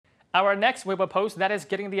Our next Weibo post that is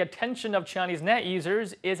getting the attention of Chinese net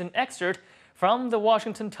users is an excerpt from the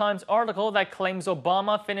Washington Times article that claims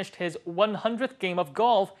Obama finished his 100th game of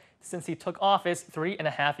golf since he took office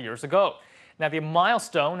 3.5 years ago. Now, the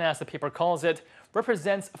milestone, as the paper calls it,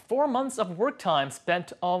 represents 4 months of work time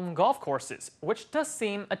spent on golf courses, which does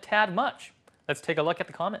seem a tad much. Let's take a look at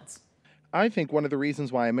the comments. I think one of the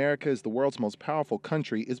reasons why America is the world's most powerful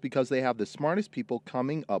country is because they have the smartest people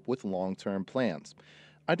coming up with long-term plans.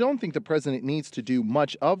 I don't think the president needs to do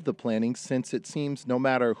much of the planning since it seems no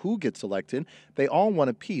matter who gets elected, they all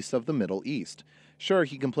want a piece of the Middle East. Sure,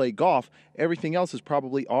 he can play golf, everything else is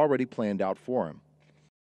probably already planned out for him.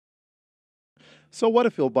 So what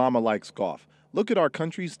if Obama likes golf? Look at our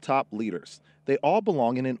country's top leaders. They all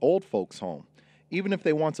belong in an old folks' home. Even if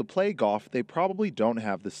they want to play golf, they probably don't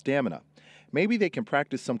have the stamina. Maybe they can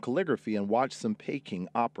practice some calligraphy and watch some Peking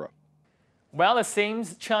opera. Well, it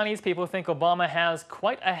seems Chinese people think Obama has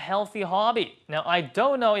quite a healthy hobby. Now, I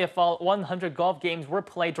don't know if all 100 golf games were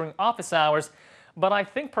played during office hours, but I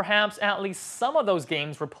think perhaps at least some of those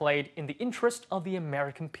games were played in the interest of the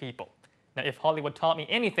American people. Now, if Hollywood taught me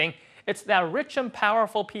anything, it's that rich and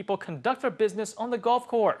powerful people conduct their business on the golf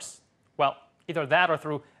course. Well, either that or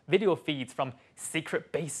through video feeds from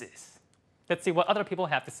secret bases. Let's see what other people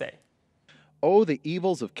have to say. Oh, the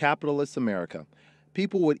evils of capitalist America.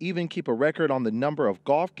 People would even keep a record on the number of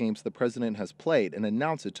golf games the president has played and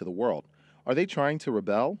announce it to the world. Are they trying to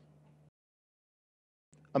rebel?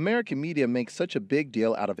 American media makes such a big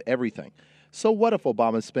deal out of everything. So what if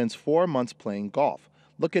Obama spends 4 months playing golf?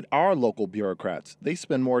 Look at our local bureaucrats. They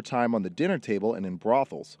spend more time on the dinner table and in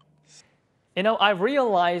brothels. You know, I've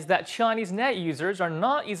realized that Chinese net users are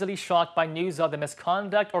not easily shocked by news of the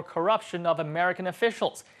misconduct or corruption of American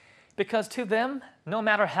officials. Because to them, no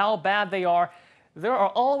matter how bad they are, there are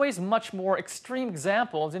always much more extreme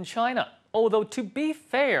examples in China. Although, to be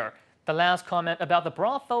fair, the last comment about the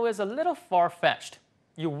brothel is a little far-fetched.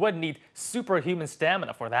 You would need superhuman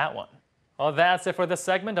stamina for that one. Well, that's it for this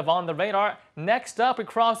segment of On the Radar. Next up, we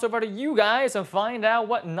cross over to you guys and find out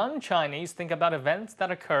what non-Chinese think about events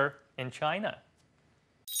that occur in China.